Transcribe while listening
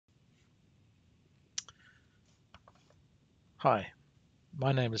Hi,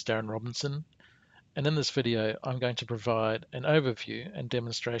 my name is Darren Robinson, and in this video I'm going to provide an overview and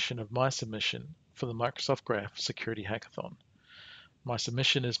demonstration of my submission for the Microsoft Graph Security Hackathon. My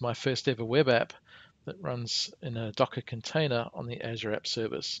submission is my first ever web app that runs in a Docker container on the Azure App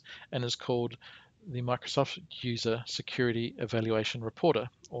Service and is called the Microsoft User Security Evaluation Reporter,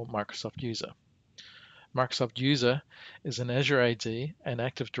 or Microsoft User. Microsoft User is an Azure AD and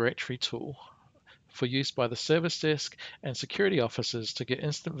Active Directory tool for use by the service desk and security officers to get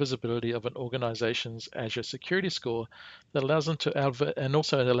instant visibility of an organization's Azure Security Score that allows them to and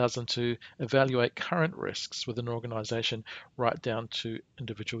also allows them to evaluate current risks with an organization right down to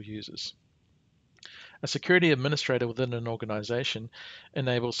individual users. A security administrator within an organization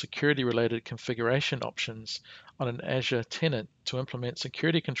enables security-related configuration options on an Azure tenant to implement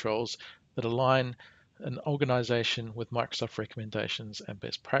security controls that align an organization with Microsoft recommendations and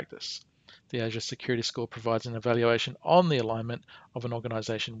best practice. The Azure Security Score provides an evaluation on the alignment of an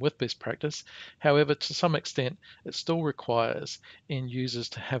organization with best practice. However, to some extent, it still requires end users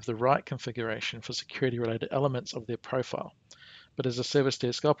to have the right configuration for security-related elements of their profile. But as a service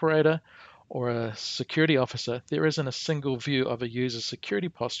desk operator or a security officer, there isn't a single view of a user's security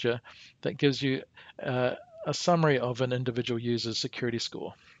posture that gives you a summary of an individual user's security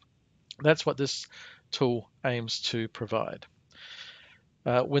score. That's what this tool aims to provide.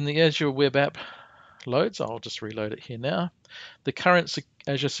 When the Azure web app loads, I'll just reload it here now. The current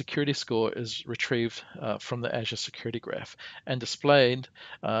Azure Security Score is retrieved from the Azure Security Graph and displayed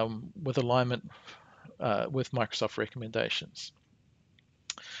with alignment with Microsoft recommendations.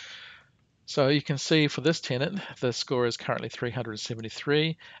 So you can see for this tenant, the score is currently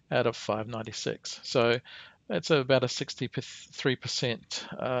 373 out of 596. So that's about a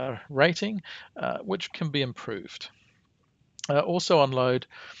 63% rating, which can be improved. Also on load,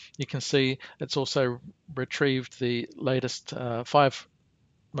 you can see it's also retrieved the latest 5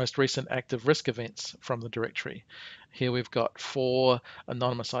 most recent active risk events from the directory. Here we've got 4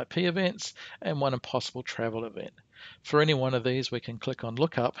 anonymous IP events and 1 impossible travel event. For any one of these, we can click on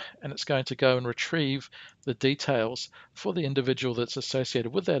Lookup, and it's going to go and retrieve the details for the individual that's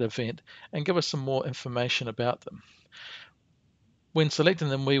associated with that event and give us some more information about them. When selecting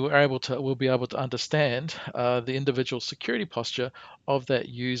them, we'll be able to understand the individual security posture of that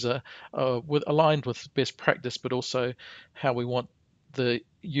user, aligned with best practice, but also how we want the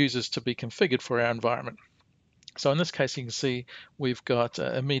users to be configured for our environment. So in this case, you can see we've got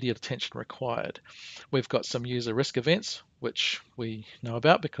immediate attention required. We've got some user risk events, which we know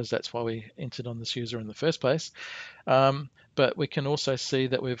about because that's why we entered on this user in the first place. But we can also see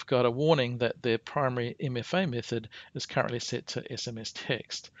that we've got a warning that their primary MFA method is currently set to SMS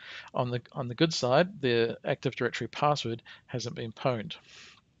text. On the good side, their Active Directory password hasn't been pwned.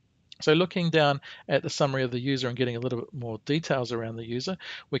 So looking down at the summary of the user and getting a little bit more details around the user,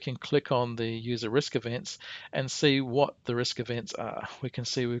 we can click on the user risk events and see what the risk events are. We can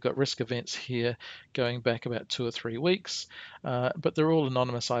see we've got risk events here going back about 2 or 3 weeks, but they're all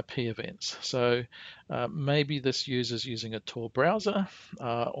anonymous IP events. So maybe this user's using a Tor browser,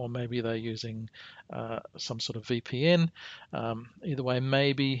 or maybe they're using some sort of VPN. Either way,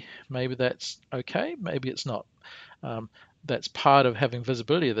 maybe that's okay, maybe it's not. That's part of having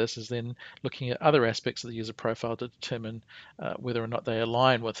visibility of this, is then looking at other aspects of the user profile to determine whether or not they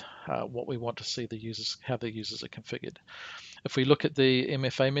align with what we want to see the users, how the users are configured. If we look at the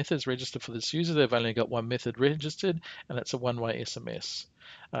MFA methods registered for this user, they've only got 1 method registered, and it's a one-way SMS,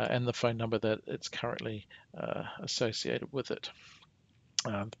 and the phone number that it's currently associated with it.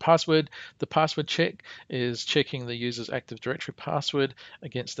 The password check is checking the user's Active Directory password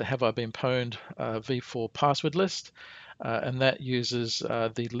against the Have I Been Pwned v4 password list, and that uses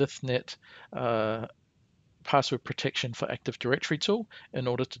the LithNet password protection for Active Directory tool in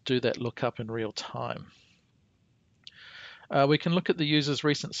order to do that lookup in real time. We can look at the user's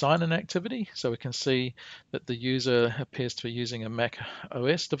recent sign-in activity, so we can see that the user appears to be using a Mac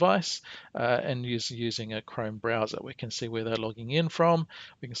OS device and using a Chrome browser. We can see where they're logging in from,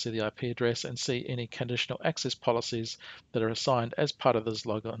 we can see the IP address and see any conditional access policies that are assigned as part of those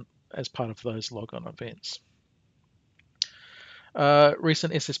logon events.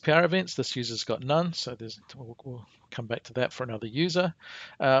 Recent SSPR events, this user's got none, so we'll come back to that for another user.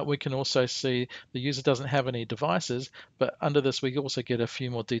 We can also see the user doesn't have any devices, but under this we also get a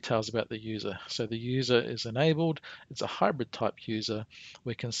few more details about the user. So the user is enabled, it's a hybrid type user.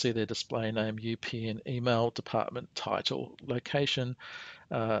 We can see their display name, UPN, email, department, title, location,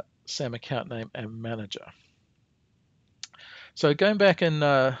 SAM account name, and manager. So going back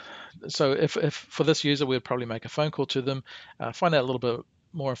and so if for this user, we'd probably make a phone call to them, find out a little bit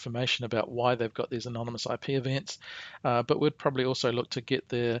more information about why they've got these anonymous IP events, but we'd probably also look to get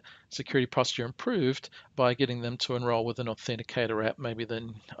their security posture improved by getting them to enroll with an authenticator app, maybe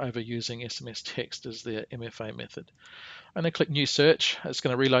then overusing SMS text as their MFA method. And then click New Search. It's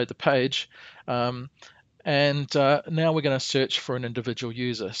going to reload the page. And now we're going to search for an individual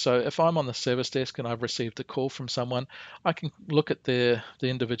user. So if I'm on the service desk and I've received a call from someone, I can look at the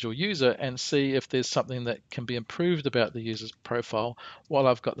individual user and see if there's something that can be improved about the user's profile while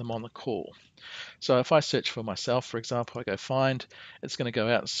I've got them on the call. So if I search for myself, for example, I go find, it's going to go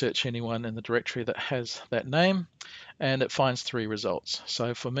out and search anyone in the directory that has that name, and it finds 3 results.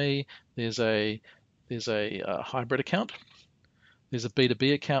 So for me, there's a hybrid account, there's a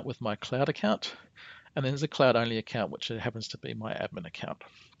B2B account with my cloud account, and then there's a cloud-only account, which happens to be my admin account.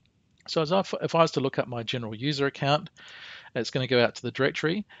 So if I was to look up my general user account, it's going to go out to the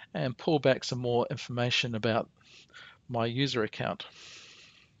directory and pull back some more information about my user account.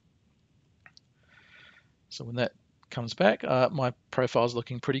 So when that comes back, my profile is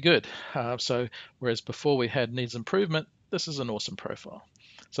looking pretty good. So whereas before we had needs improvement, this is an awesome profile.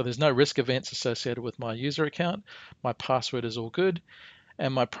 So there's no risk events associated with my user account. My password is all good.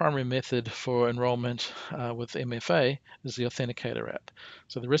 And my primary method for enrollment with MFA is the Authenticator app.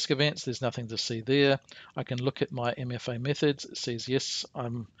 So the risk events, there's nothing to see there. I can look at my MFA methods. It says, yes,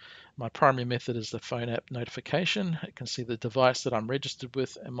 my primary method is the phone app notification. It can see the device that I'm registered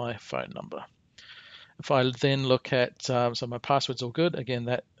with and my phone number. If I then look at, so my password's all good. Again,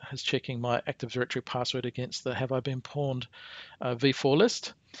 that is checking my Active Directory password against the Have I Been Pawned v4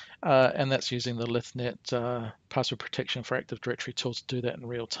 list. And that's using the LithNet password protection for Active Directory tools to do that in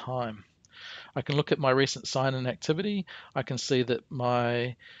real time. I can look at my recent sign-in activity. I can see that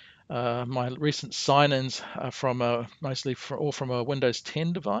my recent sign-ins are from all from a Windows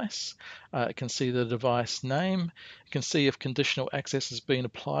 10 device. I can see the device name. You can see if conditional access has been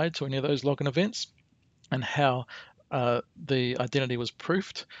applied to any of those login events, and how the identity was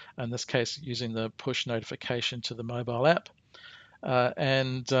proofed, in this case using the push notification to the mobile app.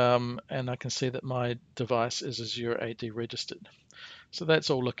 And I can see that my device is Azure AD registered. So that's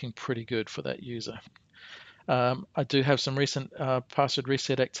all looking pretty good for that user. I do have some recent password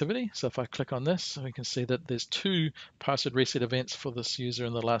reset activity. So if I click on this, we can see that there's 2 password reset events for this user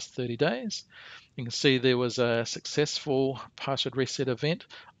in the last 30 days. You can see there was a successful password reset event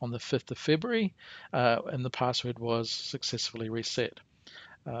on the 5th of February, and the password was successfully reset.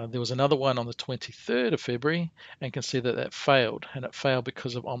 There was another one on the 23rd of February, and you can see that that failed, and it failed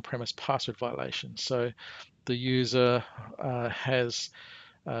because of on-premise password violations. So the user has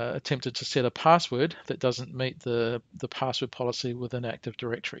attempted to set a password that doesn't meet the password policy within Active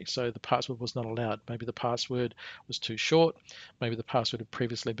Directory. So the password was not allowed. Maybe the password was too short. Maybe the password had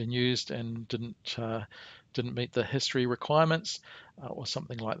previously been used and didn't meet the history requirements, or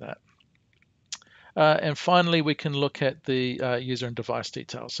something like that. And finally, we can look at the user and device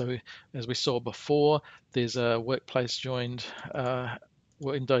details. So as we saw before, there's a workplace joined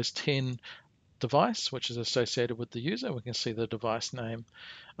Windows 10 device, which is associated with the user. We can see the device name,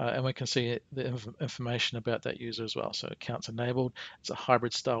 and we can see the information about that user as well. So accounts enabled, it's a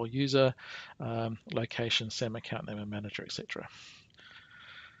hybrid style user, location, SAM account name and manager, etc.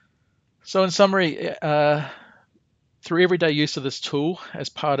 So in summary, through everyday use of this tool as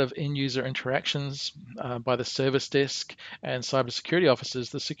part of end-user interactions by the service desk and cybersecurity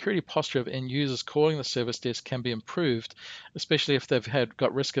officers, the security posture of end users calling the service desk can be improved, especially if they've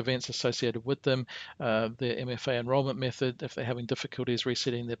got risk events associated with them, their MFA enrollment method, if they're having difficulties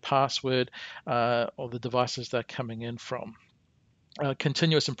resetting their password, or the devices they're coming in from.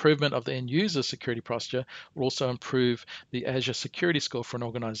 Continuous improvement of the end user security posture will also improve the Azure Security Score for an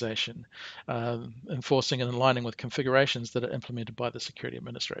organization, enforcing and aligning with configurations that are implemented by the security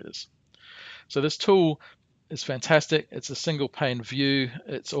administrators. So this tool is fantastic. It's a single pane view.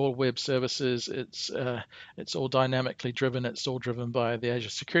 It's all web services. It's all dynamically driven. It's all driven by the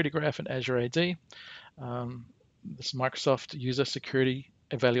Azure Security Graph and Azure AD. This is Microsoft User Security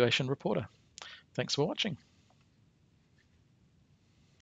Evaluation Reporter. Thanks for watching.